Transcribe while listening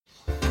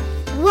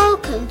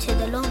Welcome to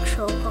the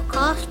Longshaw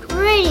Podcast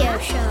Radio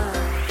Show.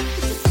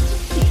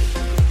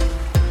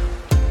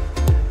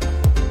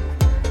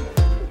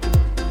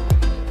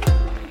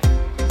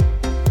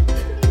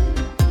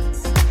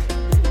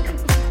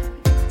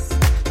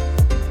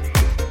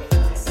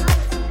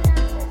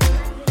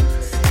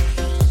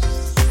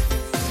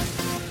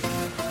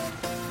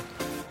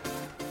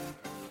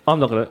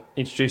 I'm not going to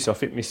introduce it. I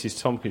think Mrs.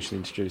 Tompkins should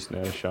introduce it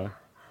now the show.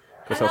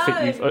 Because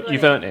I think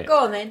you've earned it. Go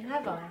on then,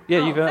 have I?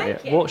 Yeah, you've earned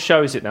it. You. What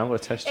show is it now? I'm going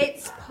to test it.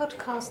 It's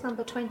podcast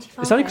number 25.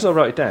 It's only because I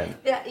wrote it down.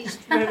 That is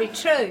very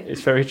true.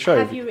 It's very true.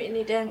 Have you written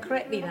it down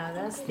correctly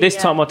now? This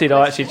time I did,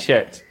 I actually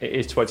checked. It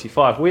is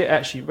 25. We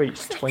actually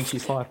reached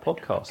 25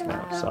 podcasts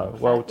now, so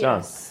well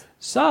done.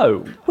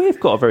 So, we've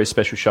got a very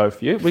special show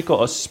for you. We've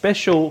got a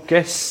special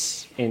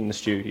guest in the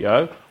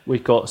studio.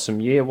 We've got some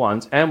year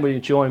ones, and we're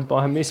joined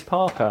by Miss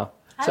Parker.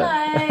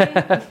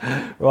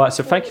 Hello. Right,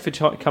 so thank you for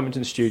coming to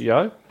the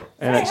studio.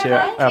 And it's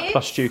our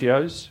Plus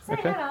Studios.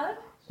 Okay. Hello.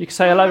 You can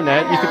say hello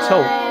now. You can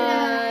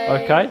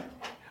talk. Okay.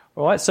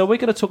 All right, so we're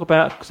going to talk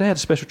about, because they had a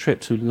special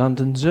trip to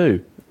London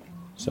Zoo.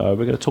 So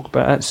we're going to talk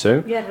about that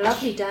soon. You had a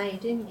lovely day,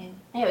 didn't you?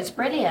 Yeah, it was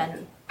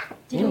brilliant.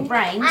 Didn't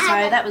rain,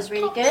 so that was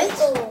really good.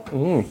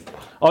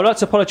 I'd like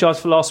to apologise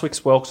for last week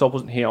as well, because I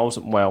wasn't here, I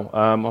wasn't well.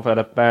 I've had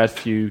a bad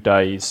few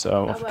days.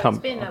 It's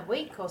been a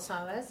week or so,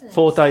 hasn't it?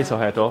 4 days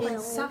I had off. You've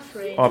been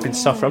suffering. I've been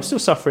suffering. I'm still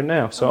suffering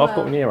now. So I've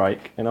got an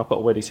earache, and I've got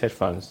to wear these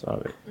headphones.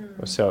 So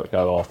we'll see how it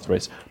goes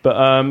afterwards. But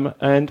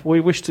and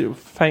we wish to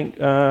thank,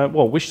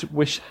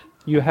 wish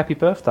you a happy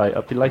birthday,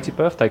 a belated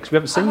birthday, because we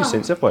haven't seen you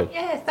since, have we?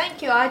 Yeah,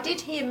 thank you. I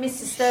did hear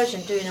Mrs.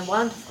 Sturgeon doing a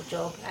wonderful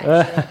job,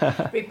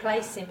 actually,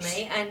 replacing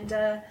me. And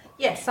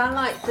yes, I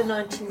like the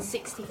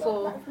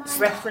 1964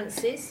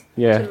 references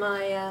to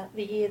my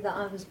the year that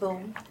I was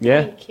born.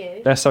 Yeah, thank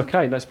you. That's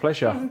okay. That's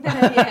pleasure.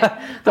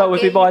 Yeah, That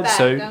will be mine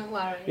soon. Don't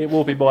worry. It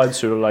will be mine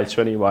sooner or later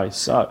anyway.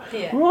 So,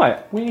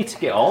 right, we need to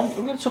get on.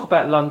 We're going to talk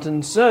about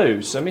London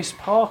Zoo. So, Miss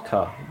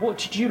Parker, what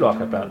did you like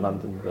about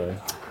London Zoo?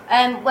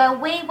 Well,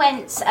 we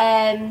went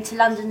to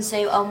London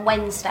Zoo on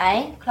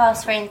Wednesday.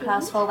 Class 3 and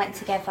Class 4 went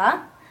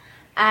together.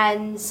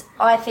 And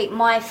I think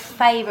my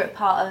favourite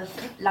part of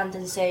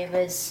London Zoo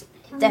was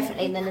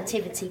definitely the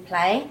nativity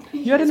play.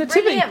 You had a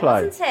nativity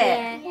play? Wasn't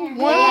it? Yeah.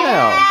 Wow.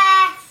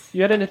 Yes.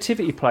 You had a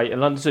nativity play at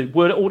London Zoo.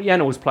 Were all the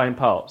animals playing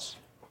parts?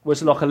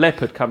 Was it like a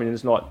leopard coming in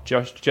as like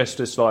just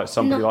as like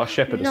somebody like a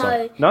shepherd or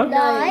something? No?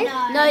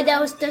 No, there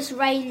was just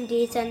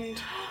reindeers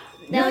and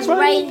there was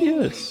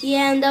reindeers.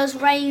 Yeah, and there was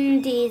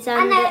reindeers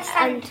and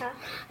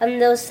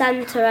there was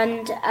Santa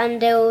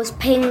and there was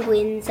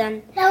penguins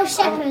and there was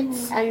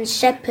shepherds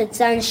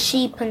and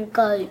sheep and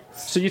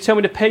goats. So you tell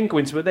me the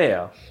penguins were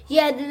there?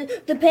 Yeah,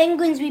 the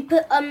penguins, we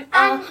put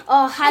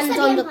our hands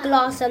on the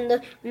glass and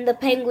the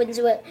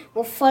penguins were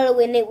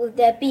following it with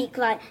their beak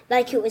like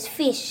it was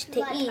fish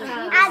to eat.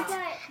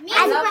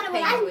 I love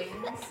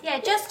penguins. Yeah,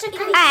 just to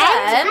confirm.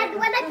 And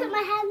when I put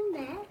my hand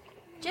there.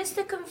 Just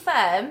to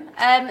confirm,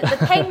 the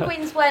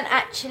penguins weren't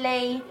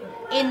actually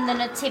in the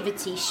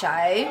nativity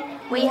show.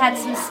 We had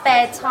some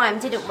spare time,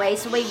 didn't we?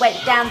 So we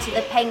went down to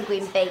the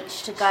penguin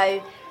beach to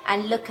go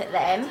and look at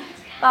them.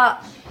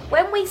 But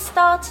when we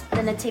started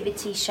the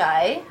nativity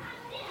show,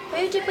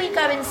 who did we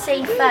go and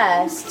see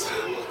first?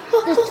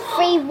 The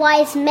 3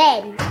 wise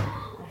men.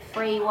 The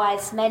 3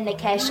 wise men,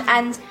 Nikesh.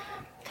 And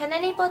can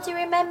anybody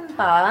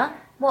remember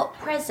what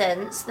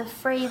presents the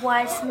 3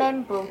 wise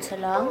men brought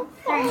along?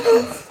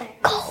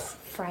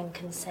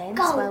 Frankincense.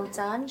 Gold. Well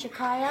done,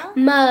 Jakaya.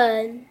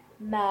 Myrrh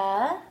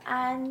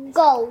and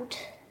Gold.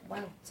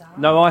 well done.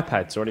 No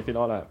iPads or anything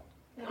like that?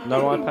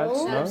 No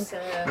iPads? No? sir.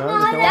 No,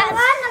 there's no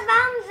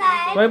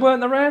iPads. They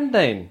weren't around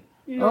then?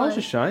 No. Oh, that's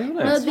a shame, isn't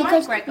it? It's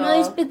because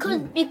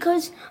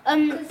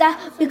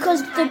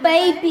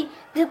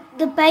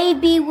the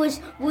baby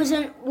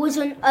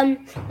wasn't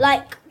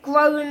like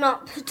grown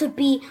up to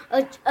be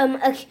a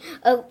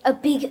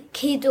big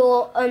kid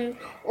or a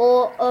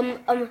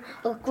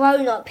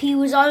grown up. He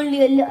was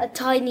only a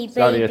tiny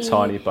baby. Only a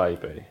tiny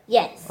baby.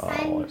 Yes.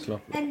 Oh, it's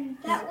lovely. And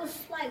that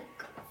was like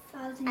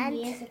 1,000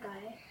 years ago.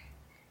 It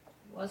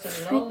was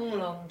a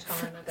long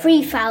time ago.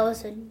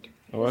 3,000.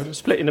 Well,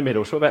 split in the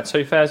middle, so about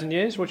 2,000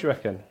 years? What do you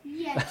reckon?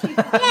 Yeah.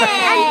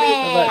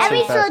 About And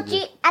we saw 2,000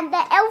 years. and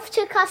the elf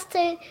took us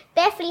to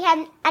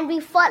Bethlehem, and we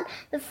thought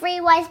the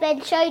 3 wise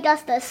men showed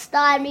us the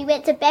star, and we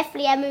went to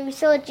Bethlehem and we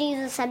saw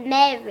Jesus and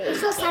Mary. We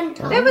saw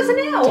Santa. There was an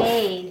elf.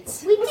 Indeed.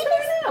 We didn't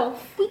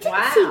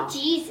Wow. see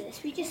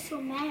Jesus. We just saw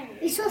Mary.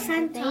 We saw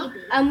Santa.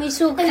 Baby. And we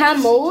saw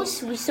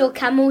camels. We saw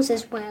camels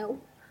as well.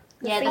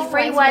 Yeah, the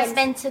 3 wise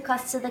men took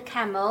us to the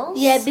camels.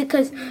 Yeah,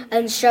 because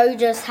and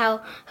showed us how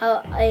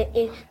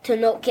to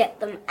not get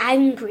them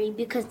angry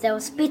because they'll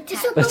spit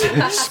at us.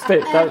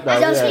 Spit, don't they?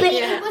 They'll Yeah. spit.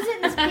 Yeah.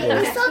 Wasn't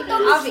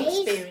I've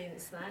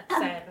experienced that,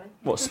 sadly.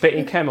 What,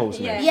 spitting camels?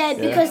 Then? Yeah,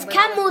 because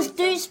camels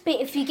do spit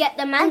if you get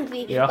them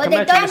angry, Yeah, I but can they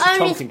imagine don't Mrs. only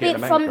Thompson getting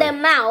spit them from angry. their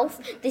mouth;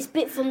 they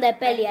spit from their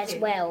belly as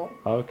well.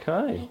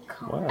 Okay.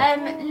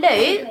 Wow.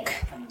 Luke,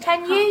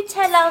 can you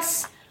tell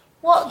us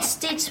what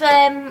did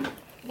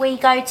we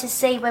go to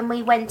see when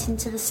we went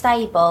into the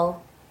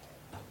stable?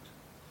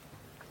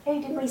 It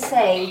Who did we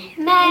see?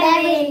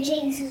 Mary and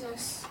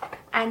Jesus.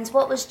 And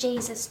what was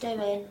Jesus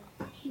doing?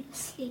 He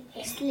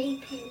was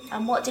sleeping.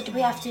 And what did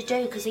we have to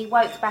do? Because he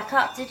woke back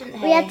up, didn't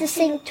he? We had to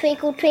sing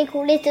Twinkle,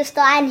 Twinkle, Little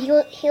Star, and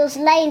he was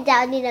laying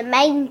down in a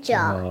manger.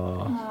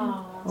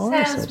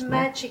 Sounds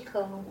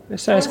magical. It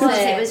sounds good.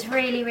 It was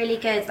really, really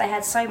good. They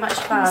had so much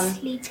fun.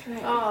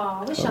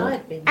 I wish I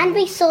had been. And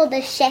we saw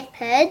the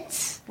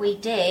shepherds. We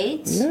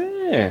did.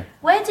 Yeah.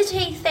 Where did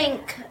he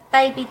think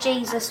baby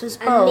Jesus was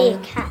born?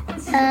 You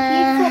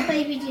thought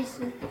baby Jesus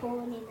was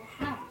born in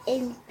a house.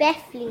 In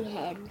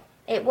Bethlehem.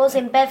 It was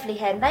in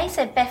Bethlehem. They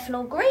said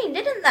Bethnal Green,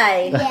 didn't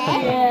they?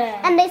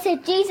 Yeah. And they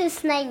said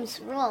Jesus' name's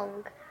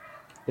wrong.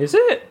 Is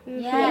it?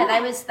 Yeah,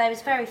 they was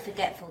very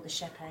forgetful, the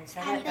shepherds.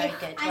 They weren't very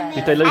good, were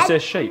Did they? they lose their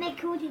sheep? They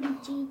called him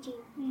Gigi.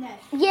 No.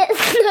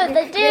 Yes, no,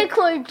 they do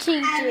call him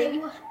Gigi. They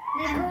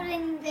called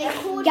him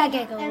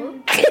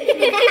Gagago.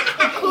 They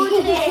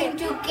called him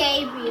to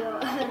Gabriel.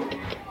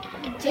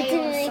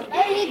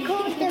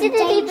 They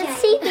didn't even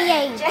see the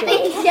angel.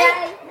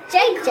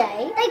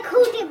 JJ? They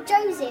called him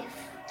Joseph.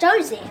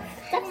 Joseph?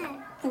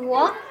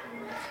 What?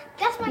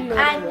 That's my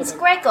And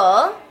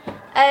Gregor,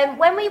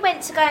 when we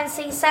went to go and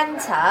see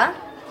Santa,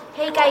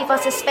 he gave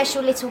us a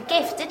special little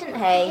gift, didn't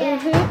he?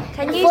 Mm-hmm.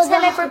 Can you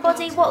tell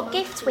everybody what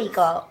gift we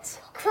got?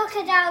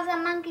 Crocodiles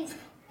and monkeys'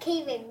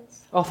 key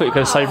rings. I thought you were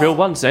going to say real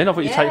ones then. I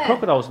thought you'd take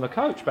crocodiles on a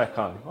coach back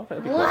home. I think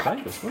that'd be quite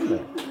dangerous,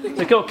 wouldn't it?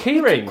 They got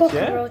key rings,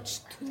 yeah?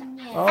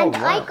 Oh, And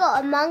wow. I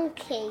got a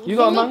monkey. You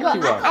got a Lily monkey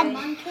got- one? And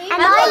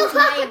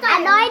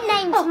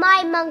I named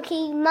my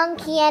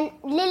monkey, and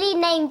Lily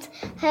named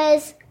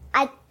hers.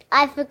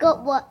 I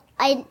forgot what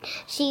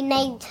she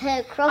named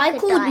her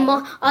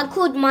crocodile. I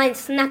called mine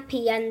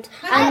Snappy and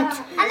I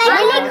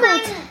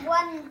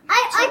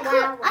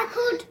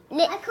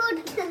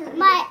called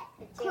my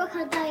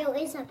crocodile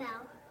Isabel.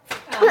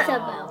 That's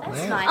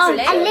nice,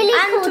 And Lily. Lily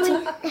called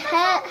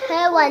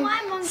her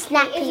one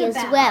Snappy as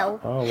well.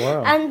 Oh,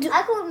 wow. and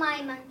I called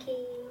my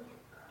monkey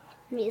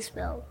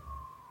Isabel.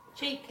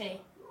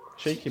 Cheeky.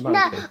 Cheeky No,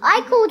 monkey.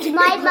 I called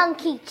my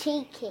monkey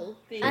Cheeky.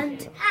 and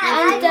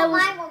there there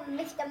was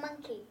Mr.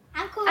 Monkey.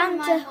 I called and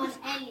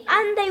Ellie.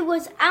 and there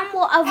was and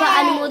what other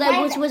animal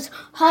there was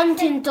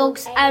hunting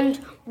dogs and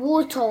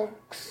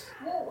warthogs.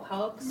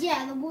 Warthogs.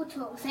 Yeah, the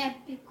warthogs, they have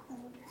big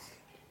horns.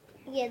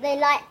 Yeah,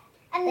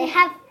 they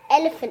have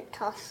elephant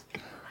tusks.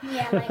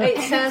 Yeah,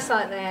 It sounds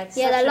like they had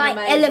Yeah, such they're an like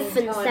amazing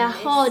elephants. time. They're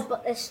It's- hard,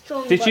 but they're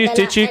strong. Did but you, they're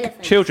did like you,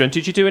 elephants. children,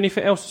 did you do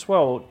anything else as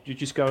well? Or did you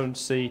just go and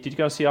see, did you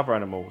go and see other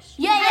animals?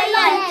 we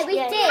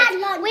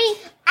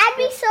did.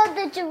 We saw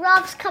the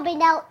giraffes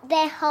coming out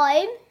their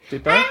home.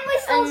 Did they? We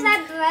saw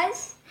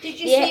zebras. Did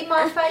you Yeah. see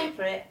my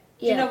favourite?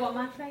 Do you Yeah. know what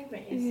my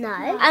favourite is? No.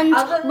 And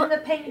Other than the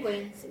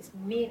penguins, it's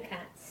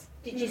meerkats.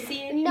 Did you see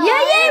it? No.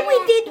 yeah,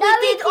 we did. No,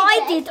 we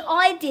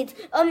I did.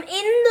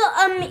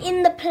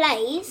 In the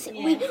place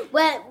we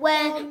where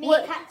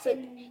meerkats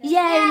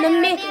yeah,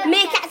 and the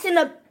meerkats in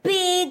a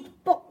big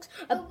box,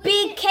 a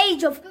big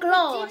cage of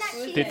glass.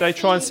 Did they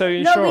try and sell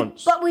you No,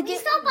 insurance? but we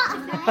did.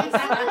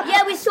 butterflies.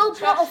 Yeah, we saw And we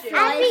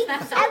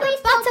butterflies.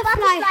 saw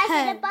butterflies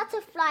in a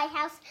butterfly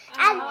house,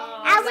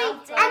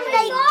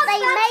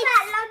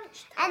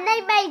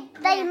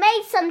 they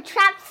made some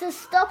traps to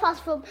stop us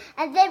from,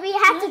 and then we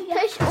had to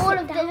push all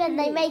of them, and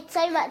they made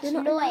so much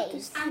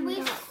noise. And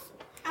we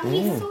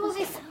saw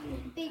this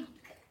big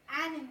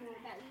animal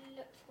that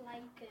looked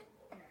like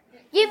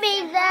You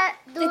mean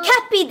The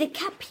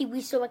cappy.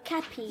 We saw a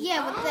cappy.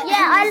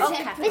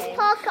 Miss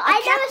Parker, I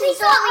know we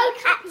saw it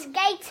at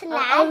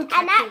Gatorland,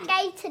 and at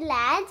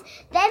Gatorland,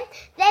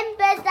 them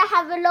birds that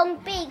have a long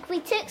beak, we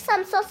took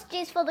some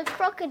sausages for the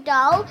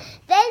crocodile,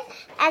 then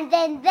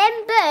them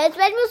birds,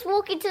 when we was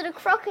walking to the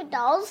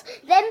crocodiles,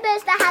 them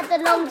birds that had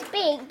the long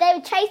beak, they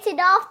were chasing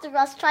after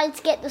us trying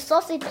to get the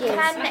sausages.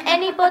 Can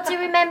anybody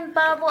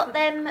remember what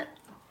them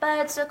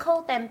birds are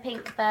called, them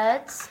pink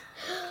birds?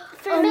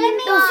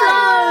 Flamingo.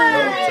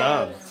 Well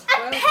done.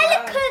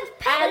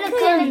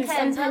 Pelicans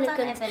and Well done,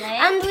 pelicans. Ebony.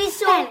 And we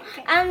saw,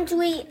 and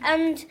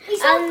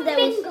there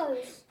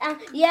was,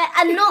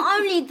 and not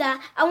only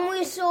that, and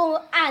we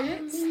saw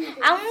ants,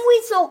 and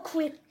we saw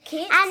crickets,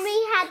 And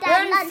we had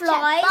our and lunch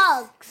flies. at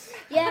Bugs.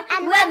 Yeah,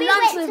 And we when had we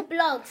lunch went with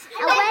bugs.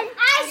 And when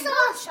I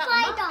saw a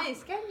spider.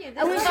 Yes, can you?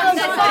 And we This saw is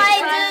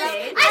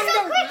spiders. I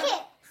saw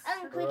cricket.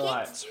 And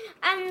crickets.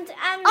 Right. And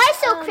I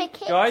saw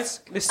cricket. Guys,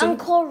 listen. And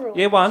coral.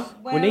 Year one,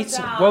 Well we need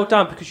done. well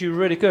done because you were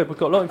really good. We've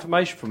got a lot of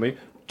information from you.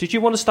 Did you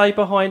want to stay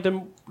behind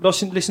and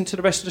listen to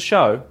the rest of the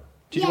show?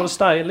 Did you want to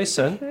stay and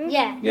listen?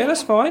 Yeah. Yeah,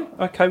 that's fine.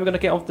 Okay, we're going to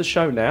get on with the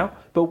show now.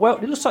 But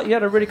it looks like you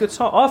had a really good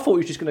time. I thought you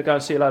were just going to go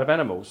and see a load of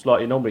animals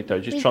like you normally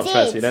do, just We transfer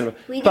and see did. an animal.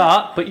 We did.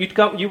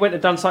 But you went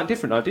and done something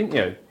different, though, didn't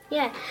you?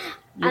 Yeah.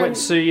 You went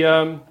to see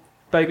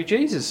baby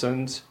Jesus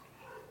and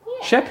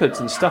shepherds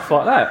and stuff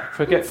like that.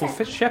 Forgetful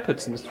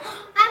shepherds and.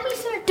 And we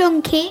saw a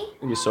donkey.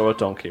 And you saw a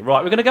donkey.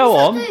 Right, we're going to go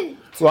on.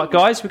 Right,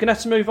 guys, we're going to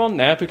have to move on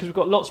now because we've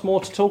got lots more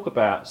to talk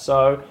about.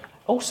 So,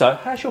 also,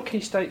 how's your Key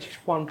Stage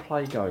 1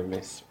 play going,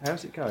 Miss?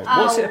 How's it going?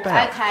 What's it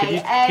about? Okay. Can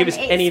you give us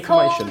any it's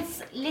information?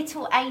 called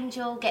Little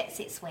Angel Gets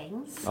Its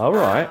Wings. All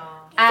right.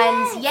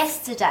 And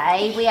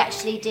yesterday we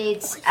actually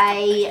did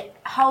a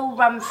whole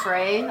run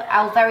through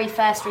our very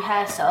first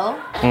rehearsal.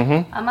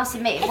 I must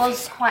admit it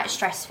was quite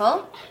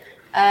stressful.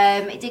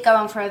 It did go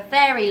on for a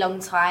very long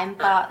time,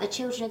 but the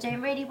children are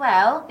doing really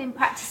well. Been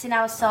practicing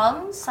our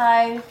songs, so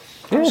I'm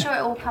sure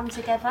it will come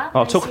together.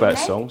 I'll talk about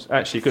songs.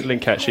 Actually, good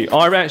link actually.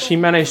 I actually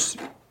managed,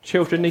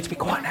 children need to be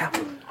quiet now.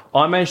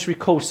 I managed to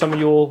record some of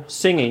your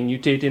singing you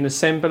did in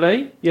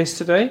assembly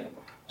yesterday.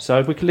 So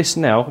if we can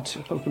listen now,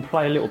 we can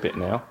play a little bit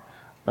now.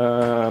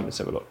 Let's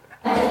have a look.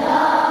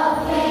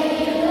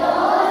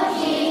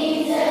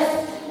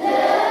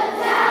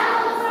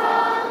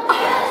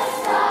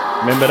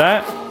 Remember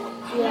that?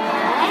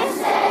 Yes.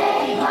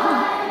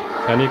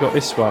 And you got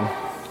this one.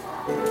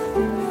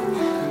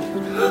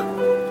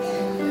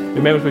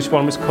 Remember which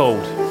one was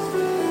called?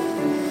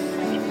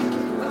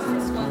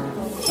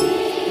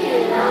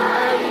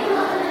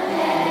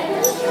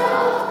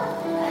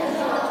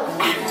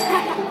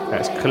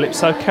 That's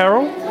Calypso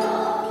Carol.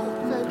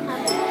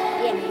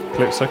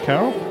 Calypso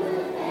Carol.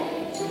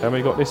 And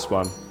we got this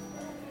one.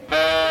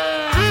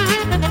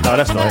 No,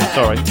 that's not it.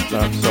 Sorry.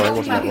 No, sorry, it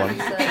wasn't that one.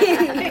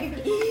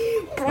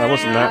 No, it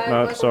wasn't that.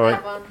 No, sorry.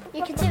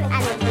 You can do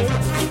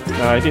animals.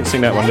 No, you didn't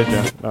sing that one, did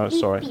you? No,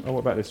 sorry. Oh, what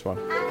about this one?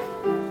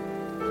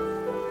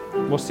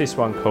 What's this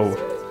one called?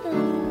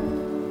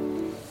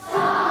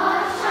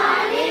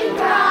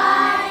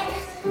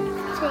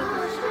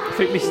 I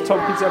think Mrs.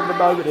 Tompkins having a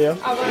moment here.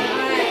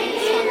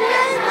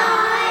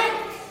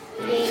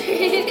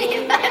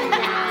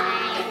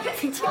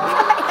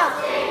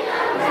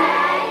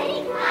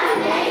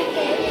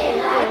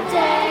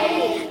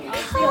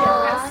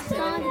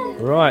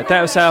 Right,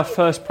 that was our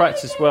first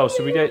practice as well.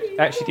 So we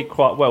actually did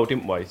quite well,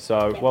 didn't we?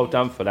 So well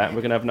done for that.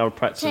 We're going to have another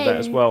practice of that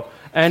as well.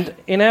 And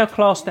in our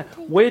class now,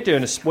 we're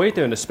doing a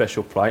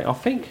special play. I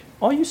think.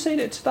 Are you seeing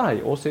it today,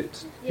 or is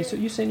it? Are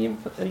you seeing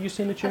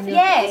the junior?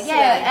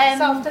 Yeah.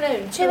 This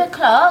afternoon.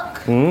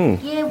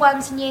 2:00. Year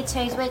 1s and Year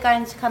 2s, we're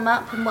going to come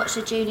up and watch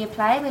the junior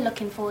play. We're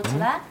looking forward to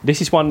that.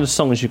 This is one of the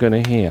songs you're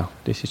going to hear.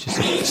 This is just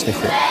a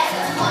snippet.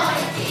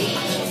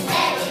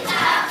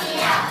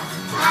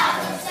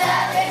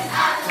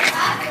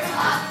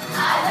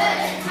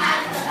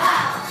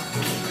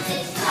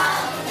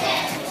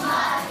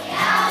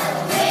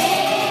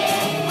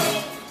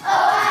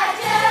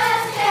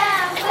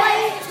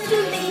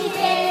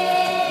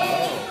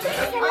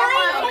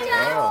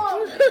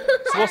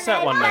 So what's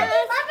that one then?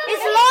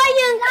 It's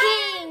Lion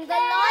King. The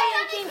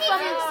Lion King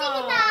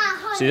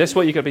from. See, that's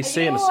what you're going to be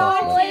seeing this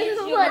afternoon.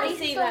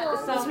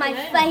 It's my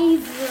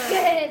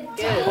favourite.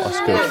 Oh, that's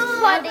good.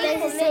 Funny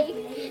for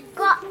me.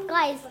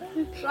 Guys,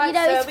 you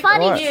know, it's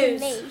funny to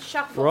me.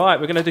 Right,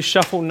 we're going to do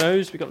shuffle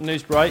news. We've got the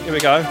news break. Here we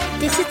go.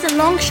 This is the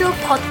Longshaw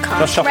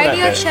podcast,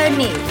 radio show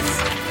news.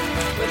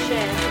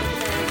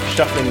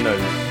 Shuffling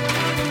news.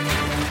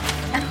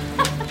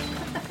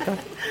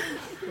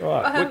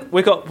 Right,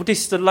 we got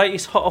this is the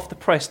latest hot off the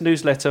press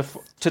newsletter.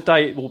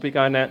 Today it will be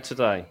going out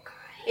today.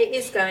 It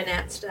is going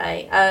out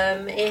today.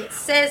 It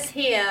says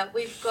here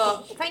we've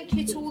got thank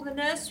you to all the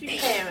nursery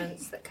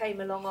parents that came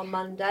along on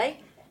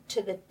Monday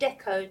to the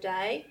Deco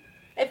Day.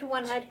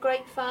 Everyone had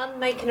great fun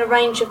making a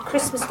range of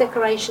Christmas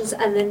decorations,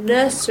 and the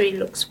nursery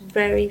looks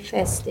very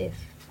festive.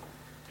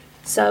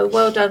 So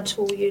well done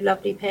to all you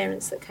lovely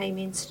parents that came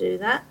in to do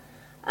that.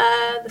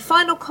 The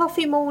final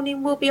coffee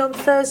morning will be on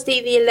Thursday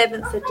the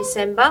 11th of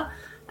December.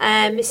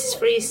 And Mrs.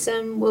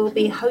 Freeson will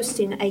be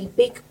hosting a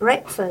big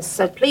breakfast.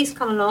 So please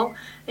come along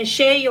and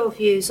share your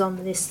views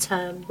on this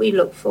term. We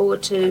look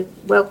forward to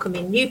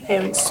welcoming new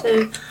parents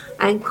too.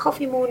 And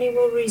coffee morning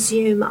will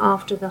resume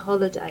after the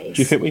holidays.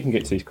 Do you think we can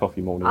get to these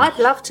coffee mornings? I'd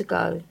love to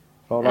go.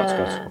 I like to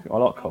go to coffee. I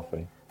like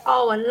coffee.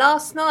 Oh, and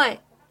last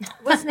night,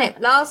 wasn't it?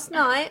 Last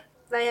night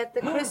they had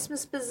the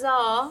Christmas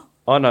bazaar.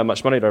 I know how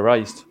much money they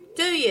raised.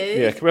 Do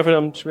you? Yeah, can we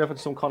have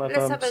some kind of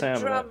Let's have a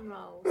sound? drum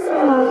roll.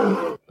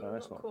 No,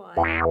 that's not. Quite.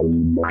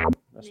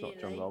 That's not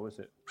drum Nearly. roll, is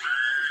it?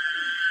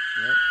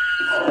 Yeah.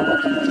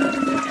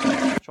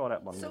 Try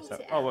that one. Sort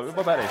it Oh, out. what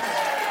about this?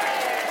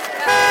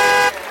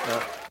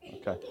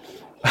 Okay.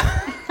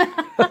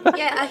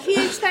 Yeah, a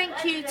huge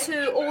thank you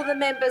to all the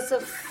members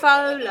of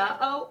FOLA.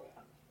 Oh,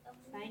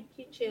 thank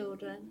you,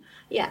 children.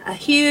 Yeah, a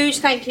huge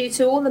thank you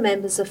to all the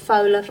members of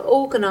FOLA for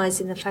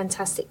organising the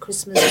fantastic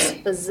Christmas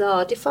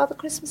bazaar. Did Father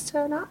Christmas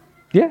turn up?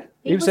 Yeah,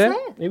 he was there.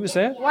 there. He was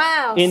there.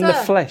 Wow. In the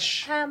sir,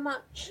 flesh. How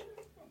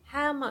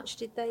much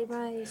did they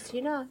raise? Do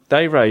you know?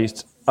 They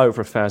raised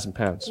over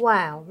 £1,000.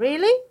 Wow,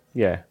 really?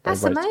 Yeah, they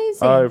That's raised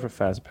amazing. Over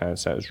 £1,000.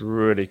 So it was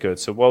really good.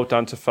 So well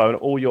done to Phone,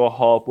 all your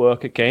hard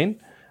work again.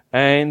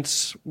 And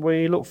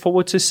we look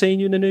forward to seeing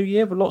you in the new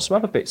year with lots of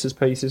other bits and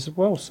pieces as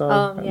well. So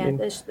Yeah,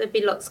 there'll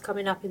be lots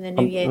coming up in the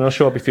new year. And I'm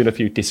sure I'll be feeling a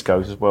few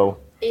discos as well.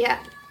 Yeah,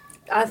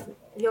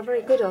 you're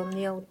very good on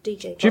the old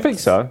DJ box. Do you think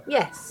so?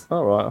 Yes.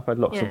 All right, I've had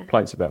lots of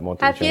complaints about my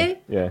DJ. Have you?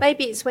 Yeah.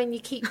 Maybe it's when you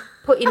keep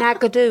putting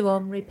Agadoo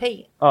on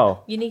repeat.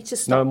 Oh. You need to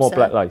stop. No more sir.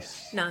 black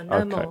lace. No,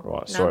 Okay, more.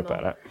 right. No Sorry more.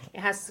 about that.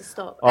 It has to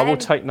stop. I will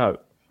take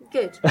note.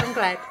 Good. I'm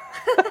glad.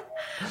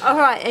 All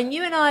right, and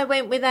you and I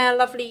went with our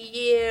lovely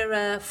year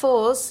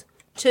 4s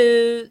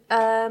to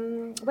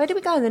where did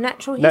we go? The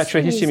Natural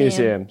History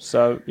Museum.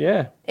 So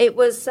yeah, it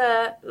was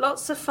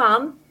lots of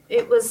fun.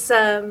 It was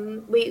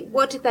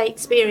what did they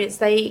experience?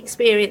 They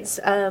experienced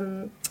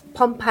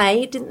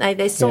Pompeii, didn't they?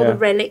 They saw the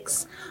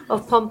relics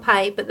of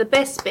Pompeii. But the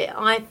best bit,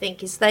 I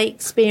think, is they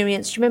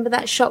experienced. Do you remember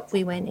that shop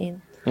we went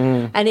in?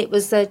 And it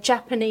was a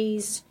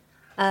Japanese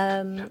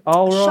shop,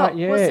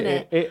 wasn't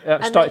it?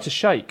 It started to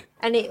shake.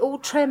 And it all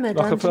tremored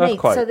like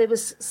underneath. So there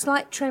was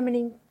slight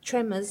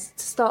tremors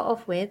to start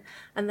off with,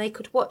 and they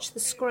could watch the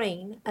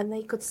screen and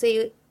they could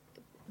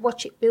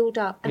watch it build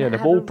up and the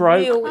have wall a broke.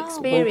 real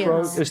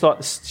experience. It's like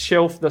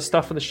the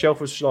stuff on the shelf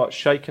was like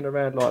shaking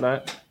around like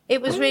that.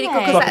 It was really cool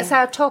because that's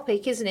our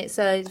topic, isn't it?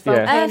 So it's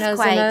volcanoes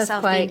and earthquakes.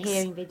 I've been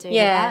hearing they do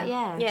that.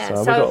 Yeah.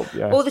 So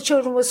all the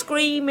children were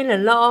screaming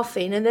and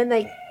laughing, and then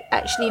they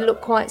actually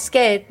looked quite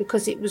scared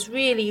because it was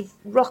really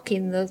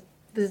rocking the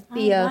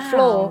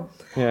floor.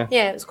 Yeah,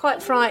 it was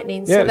quite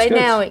frightening. So they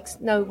now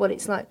know what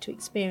it's like to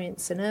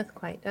experience an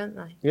earthquake, don't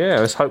they? Yeah,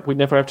 let's hope we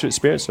never have to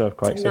experience an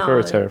earthquake. They're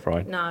very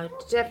terrifying. No,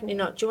 definitely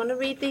not. Do you want to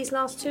read these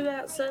last two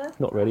out, sir?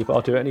 Not really, but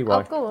I'll do it anyway.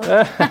 Oh, go on.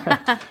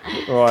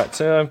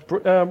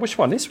 Right, which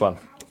one? This one?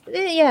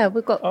 Yeah,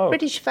 we've got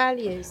British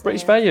values.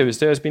 British values.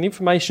 There has been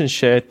information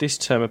shared this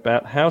term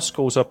about how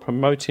schools are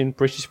promoting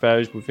British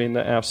values within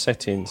our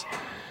settings.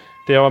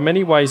 There are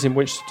many ways in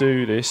which to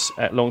do this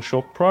at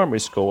Longshaw Primary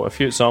School. A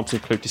few examples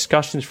include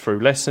discussions through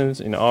lessons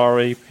in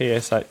RE,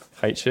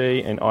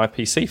 PSHE and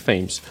IPC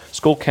themes,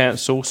 school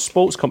council,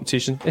 sports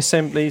competition,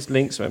 assemblies,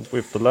 links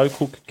with the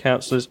local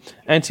councillors,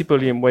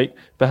 anti-bullying week,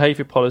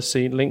 behaviour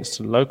policy, links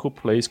to local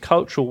police,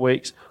 cultural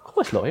weeks.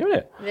 It's a lot here, isn't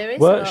it? There is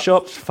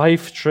workshops,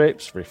 faith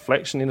trips,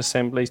 reflection in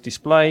assemblies,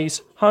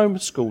 displays, home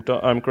school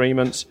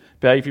agreements,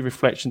 behaviour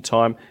reflection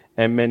time,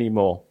 and many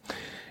more.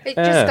 It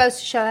just goes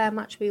to show how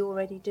much we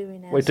already do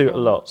in our We do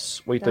school,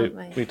 lots. We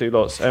do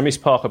lots. And Miss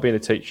Parker, being a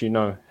teacher, you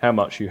know how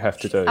much you have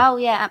to do. Oh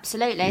yeah,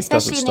 absolutely.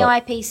 Especially in the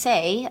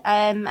IPC,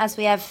 as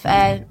we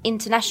have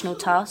international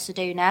tasks to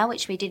do now,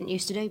 which we didn't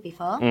used to do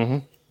before. Mm-hmm.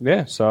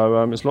 Yeah,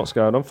 so there's lots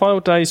going on. Final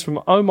days from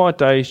Oh My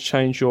Days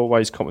Change Your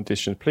Ways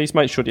competition. Please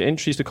make sure the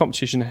entries to the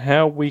competition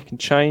how we can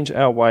change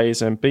our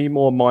ways and be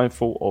more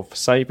mindful of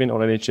saving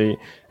on energy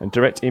and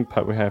direct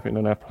impact we're having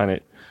on our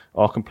planet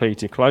are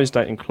completed. Close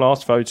date and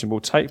class voting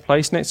will take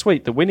place next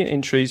week. The winning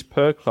entries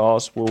per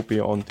class will be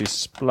on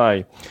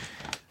display.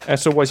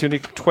 As always, if you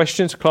have any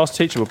questions, the class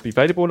teacher will be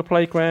available on the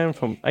playground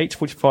from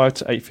 8:45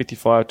 to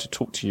 8:55 to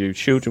talk to you.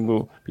 Children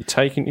will be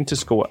taken into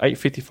school at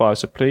 8:55,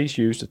 so please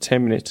use the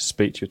 10 minutes to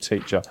speak to your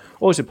teacher.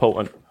 Always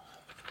important.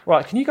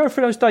 Right, can you go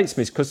through those dates,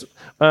 Miss? Because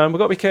we've got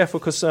to be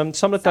careful because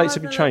some of the dates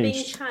have been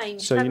changed.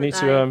 So you need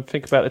to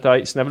think about the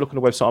dates and have a look on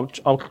the website.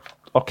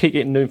 I'll keep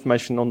getting new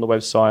information on the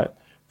website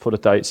for the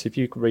dates. If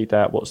you could read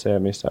out what's there,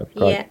 Miss, that would be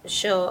great. Yeah,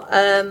 sure.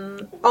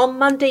 On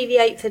Monday the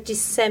 8th of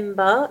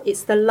December,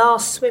 it's the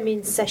last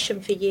swimming session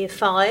for Year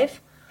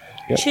 5.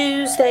 Yep.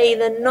 Tuesday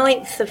the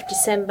 9th of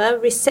December,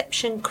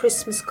 reception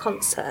Christmas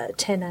concert at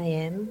 10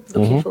 a.m.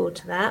 Looking forward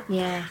to that.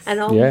 Yes. And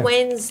on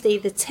Wednesday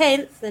the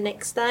 10th, the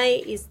next day,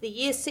 is the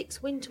Year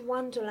 6 Winter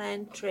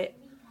Wonderland trip.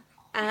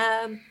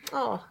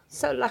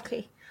 So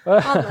lucky,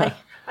 aren't they?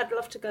 I'd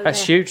love to go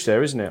That's huge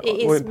there, isn't it?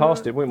 We went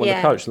past it, we went on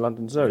the coach to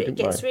London Zoo, didn't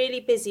we? It gets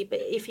really busy, but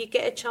if you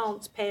get a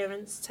chance,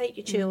 parents, take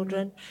your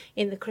children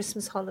in the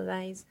Christmas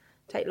holidays.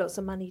 Take lots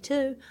of money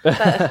too. But,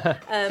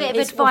 bit of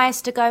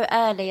advice to go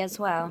early as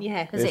well.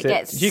 Yeah. Because it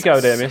gets... Do you go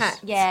there, Miss?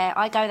 Yeah,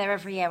 I go there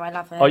every year. I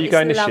love it. Are you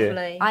going this lovely.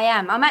 year? I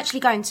am. I'm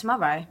actually going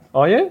tomorrow.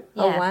 Are you?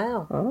 Yeah. Oh,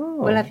 wow. Oh.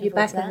 We'll have you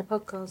back on the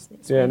podcast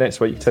next week. week. Next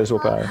week. You can tell us all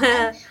about it.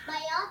 My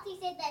auntie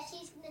said that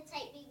she's going to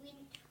take me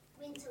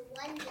Winter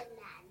Wonderland.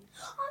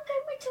 I'm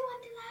going Winter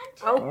Wonderland.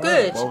 Oh,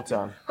 good. Well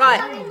done.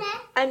 Right.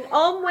 And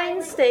on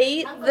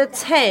Wednesday, the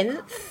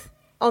 10th,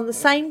 on the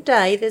same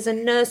day, there's a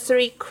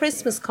nursery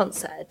Christmas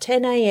concert at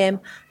 10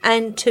 a.m.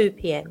 and 2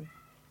 p.m.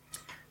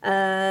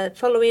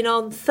 Following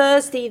on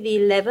Thursday, the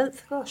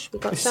 11th. Gosh,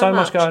 we've got There's so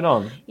much going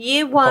on.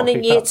 Year 1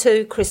 and Year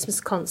 2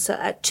 Christmas concert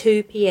at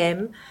 2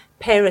 p.m.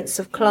 Parents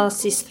of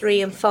classes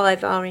 3 and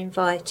 5 are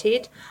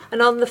invited.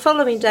 And on the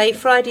following day,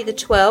 Friday the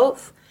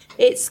 12th,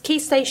 it's Key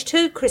Stage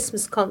 2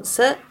 Christmas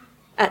concert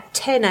at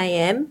 10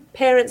 a.m.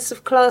 Parents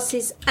of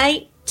classes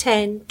 8,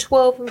 10,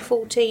 12 and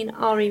 14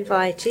 are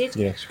invited.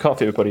 Yes, we can't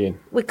fit everybody in.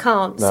 We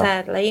can't,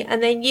 sadly.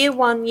 And then Year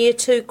 1, Year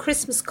 2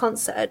 Christmas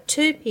concert at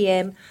 2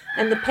 p.m.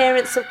 and the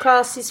parents of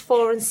classes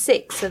 4 and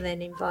 6 are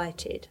then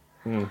invited.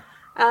 The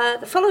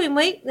following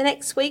week, the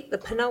next week,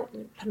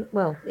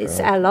 it's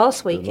our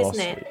last week, isn't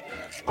it?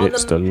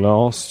 It's the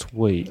last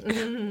week.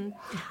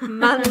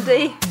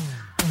 Monday.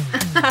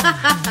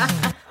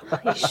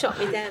 You shot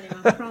me down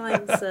in my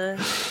prime, sir.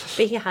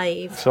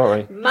 Behave.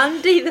 Sorry.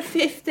 Monday the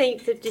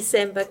 15th of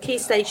December, Key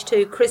Stage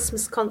 2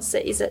 Christmas concert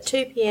is at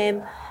 2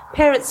 p.m.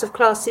 Parents of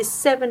classes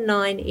 7,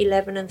 9,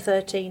 11 and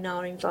 13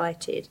 are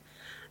invited.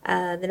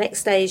 The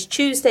next day is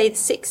Tuesday the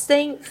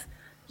 16th.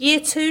 Year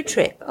 2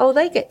 trip. Oh,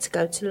 they get to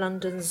go to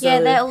London Zoo.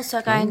 Yeah, they're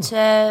also going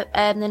to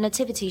the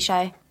Nativity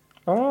show.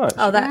 All right.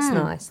 Oh, that's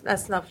nice.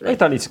 That's lovely. They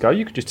don't need to go.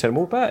 You could just tell them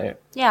all about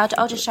it. Yeah,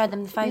 I'll just show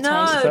them the photos. No,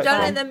 that don't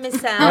fun? let them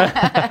miss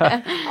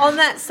out. On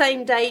that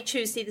same day,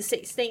 Tuesday the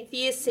 16th,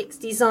 Year 6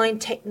 Design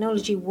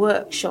Technology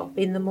Workshop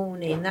in the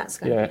morning. That's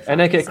going to be fun,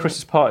 and they get a isn't it?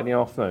 Christmas party in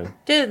the afternoon.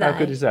 Do they? How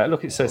good is that?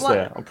 Look, it says What?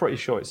 there. I'm pretty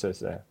sure it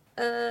says there.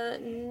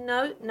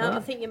 No, I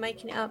think you're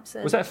making it up,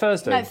 sir. Was that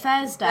Thursday? No,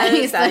 Thursday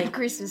is Thursday. the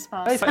Christmas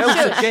party. Hey,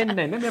 else again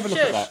then. Let me have a look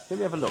at Shush. that. Let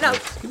me have a look. No.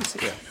 Give me a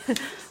sit here.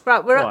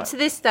 Right, we're Right. up to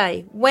this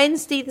day.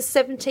 Wednesday the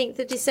 17th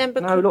of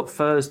December. No, look,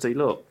 Thursday,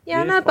 look. Yeah,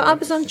 I Year know, but I five.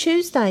 was on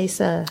Tuesday,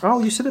 sir.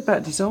 Oh, you said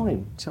about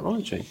design,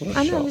 technology.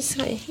 I know, it's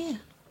right here.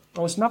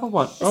 Oh, it's another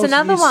one. It's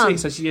another year one.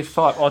 6, it's year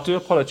 5. I do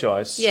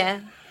apologise. Yeah.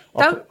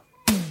 I'll Don't.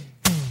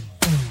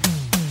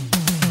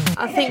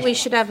 I think we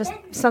should have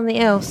something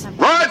else.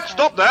 Right,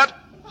 stop that.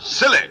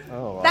 Silly.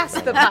 That's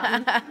the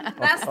button.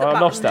 That's the I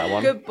button. lost that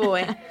one. Good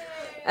boy.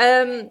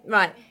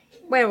 Right,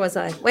 where was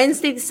I?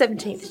 Wednesday the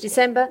 17th of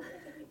December.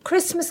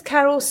 Christmas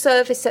carol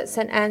service at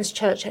St Anne's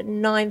Church at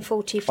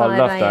 9:45 I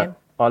love a.m. that.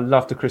 I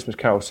love the Christmas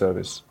carol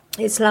service.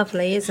 It's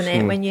lovely, isn't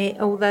it, when you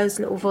hear all those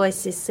little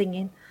voices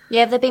singing.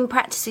 Yeah, they've been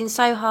practicing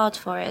so hard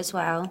for it as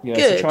well. Yeah,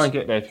 Good. so try and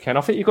get there if you can.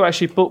 I think you've got to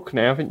actually book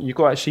now. I think you've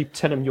got to actually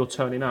tell them you're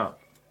turning up.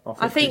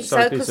 I think it's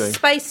so, because busy.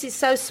 space is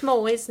so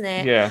small, isn't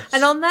it? Yeah.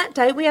 And on that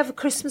day, we have a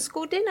Christmas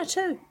school dinner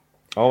too.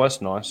 Oh,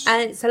 that's nice.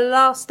 And it's the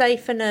last day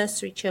for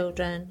nursery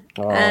children.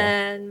 Oh.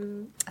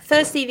 And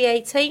Thursday the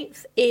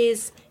 18th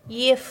is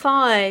Year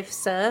 5,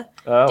 sir.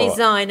 Oh.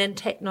 Design and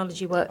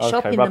Technology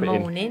Workshop Okay, in rub the it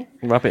in. morning.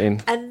 Rub it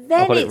in. And I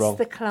then got it it's wrong.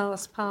 the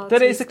class party.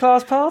 Then it's the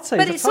class party.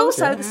 But I it's told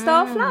also you. the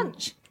staff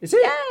lunch. Is it?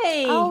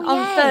 Yay! Oh, on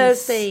yes.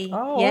 Thursday.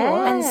 Oh, yeah. all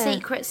right. And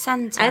Secret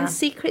Santa. And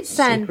Secret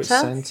Santa. Secret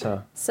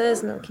Santa.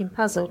 Sir's looking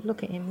puzzled.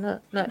 Look at him.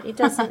 Look. He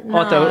doesn't know.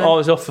 I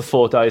was off for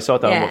 4 days, so I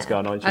don't know what's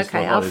going on. It's just Okay,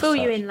 not I'll knowledge fill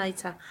you stuff. in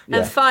later. Yeah.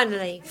 And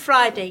finally,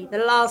 Friday, the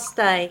last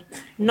day,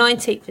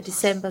 19th of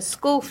December,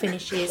 school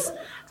finishes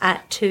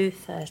at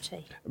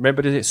 2:30.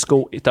 Remember that at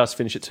school it does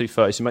finish at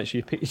 2:30, so make sure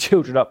you pick your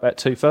children up at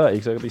 2:30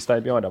 because they'll be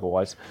staying behind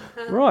otherwise.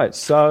 Right,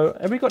 so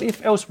have we got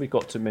anything else we've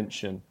got to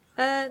mention?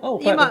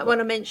 You might want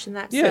to mention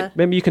that, Yeah, sir.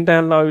 remember you can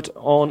download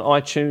on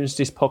iTunes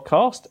this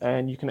podcast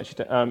and you can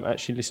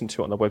actually listen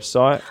to it on the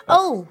website.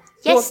 Oh,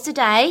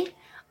 yesterday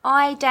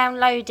I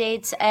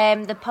downloaded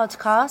the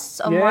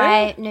podcasts on Yeah?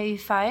 my new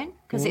phone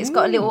because it's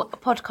got a little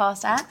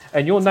podcast app.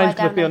 And your So I name's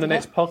going to be on the downloaded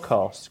next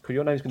podcast because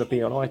your name's going to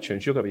be on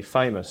iTunes. You're going to be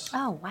famous.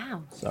 Oh,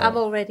 wow. I'm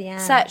already out.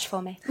 Search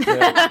for me.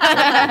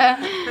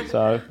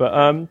 So, but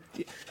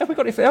have we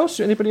got anything else?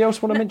 Anybody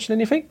else want to mention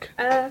anything?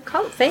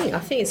 Can't think. I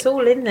think it's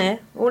all in there.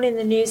 All in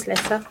the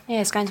newsletter.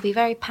 Yeah, it's going to be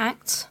very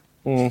packed.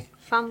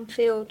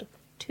 Fun-filled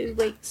 2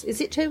 weeks.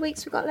 Is it 2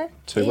 weeks we've got left?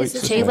 2 weeks.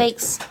 isn't 2 it?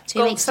 weeks. 2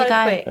 Gone weeks so to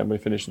go. quick. And we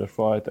finish on a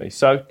Friday.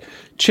 So,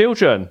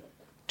 children,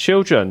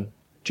 do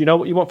you know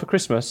what you want for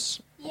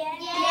Christmas?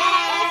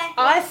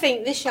 I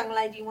think this young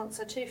lady wants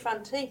her 2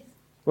 front teeth.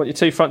 What, your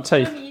 2 front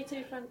teeth? Show me your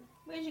 2 front.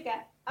 Where'd you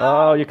get?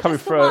 Oh, you're coming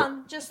just through. The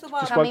one, just the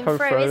one. Just Coming come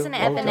through, through. isn't it,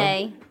 Well done.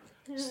 Ebony?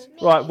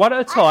 Right, one at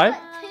a time.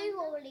 Two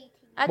all eating.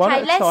 One at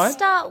Okay, a let's time.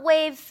 start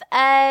with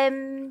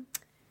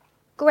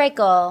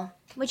Gregor.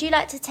 Would you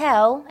like to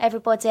tell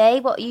everybody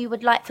what you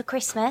would like for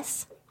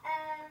Christmas?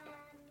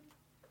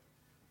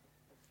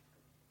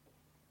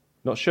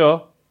 Not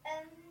sure.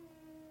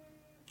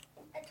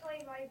 A toy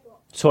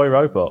robot. Toy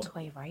robot.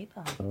 Toy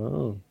robot.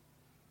 Oh.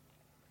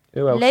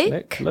 Who else? Luke?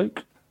 Nick?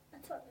 Luke? A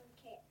Tottenham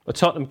kit. A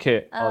Tottenham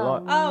kit. I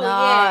like. Oh, No.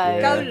 yeah.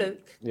 Yeah. Go,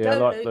 Luke. Yeah, Go, I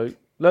like Luke.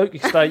 Luke, you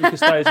can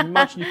stay as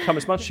much. You can come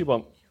as much as you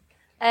want.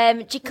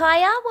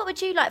 Jakaya, what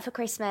would you like for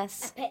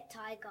Christmas? Pet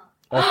tiger.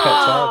 A pet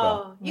tiger.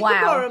 Oh, you can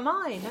Wow. borrow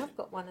mine. I've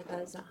got one of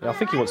those at home. Yeah, I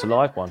think he wants a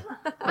live one.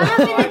 I'm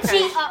having a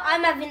cheetah.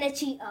 I'm having a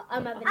cheetah.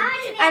 I'm having a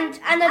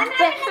and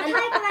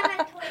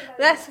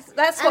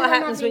That's what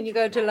happens when you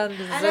go to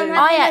London Zoo.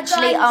 I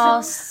actually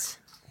asked.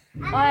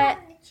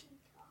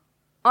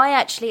 I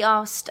actually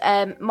asked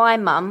my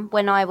mum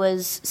when I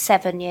was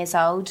 7 years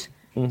old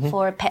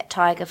for a pet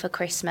tiger for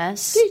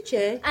Christmas. Did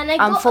you? and I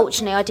got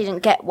Unfortunately, I didn't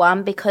get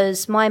one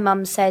because my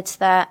mum said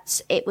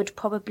that it would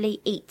probably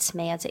eat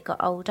me as it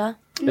got older.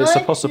 It's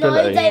a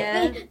possibility.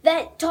 No,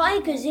 they're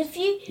tigers. If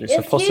you It's a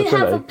have a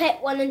possibility.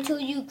 pet one until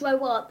you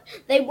grow up,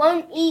 they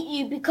won't eat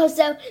you because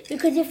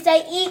if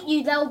they eat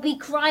you, they'll be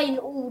crying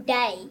all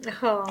day.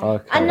 Oh,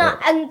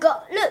 Okay.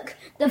 Look,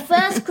 the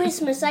first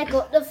Christmas I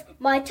got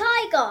my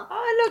tiger.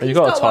 oh look, You he's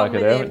got a one tiger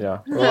with there, him.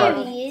 haven't you? There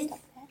Right. he is.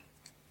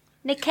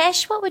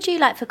 Nikesh, what would you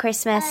like for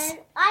Christmas?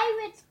 I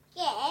would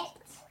get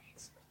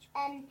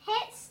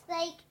pet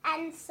steak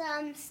and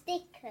some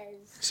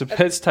stickers. So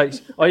pet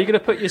steaks. Are you going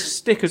to put your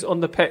stickers on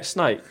the pet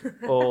snake,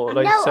 or are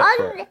they No,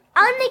 separate?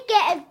 I'm gonna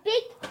get a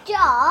big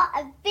jar,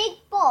 a big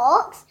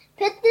box.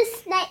 Put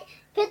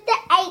the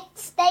 8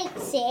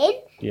 steaks in,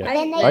 Yeah. and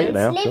then they 8 can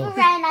now. slip Cool.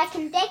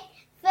 around.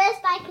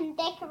 First I can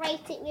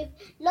decorate it with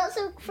lots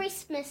of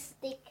Christmas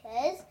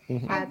stickers,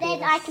 Mm-hmm. and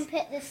then I can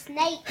put the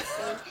snakes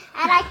in,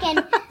 and I can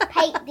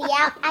paint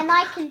and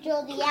I can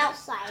draw the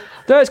outside.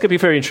 That's going to be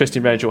very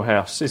interesting around your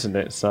house, isn't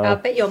it? So I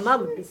bet your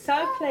mum would be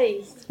so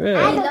pleased.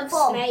 yeah. I love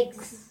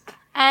snakes.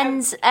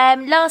 And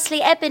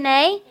lastly,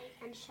 Ebony,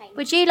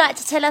 Would you like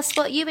to tell us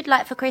what you would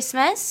like for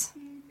Christmas?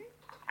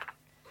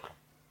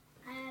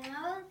 I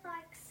would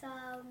like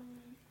some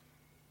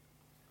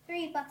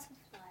 3 butterflies.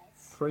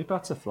 3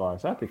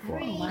 butterflies, that'd be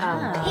quite. Pink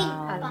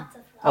butterflies.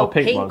 Oh,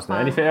 pink pink ones now.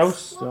 ones. Anything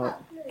else?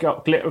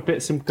 Got glitter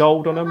bits, some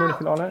gold on them or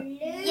anything like that?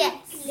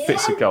 Yes.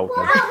 Bits of gold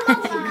then.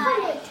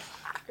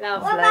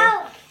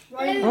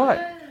 Lovely.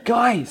 Right,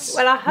 guys.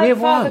 Well, I year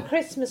hope Father one.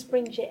 Christmas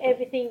brings you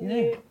everything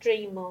you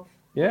dream of.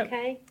 Yeah.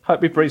 Okay.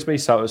 Hope he brings me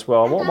something as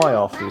well. What am I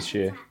after this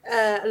year?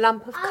 A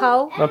lump of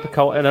coal. Lump of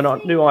coal and a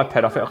new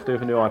iPad. I think I could do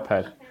with a new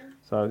iPad.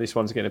 So this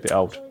one's getting a bit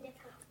old.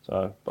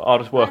 So, but I'll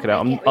just work it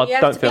out. I You don't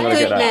have to think be I'm going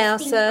to good get that. now,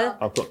 sir.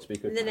 I've got to be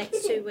In good. the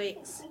next 2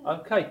 weeks.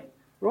 Okay.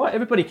 Right,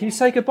 everybody, can you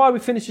say goodbye? We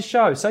finished the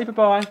show. Say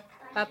bye-bye.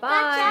 Bye-bye.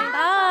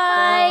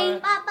 Bye.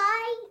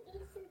 Bye-bye.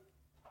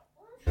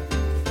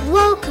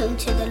 Welcome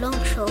to the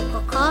Longshaw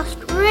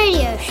Podcast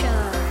Radio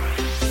Show.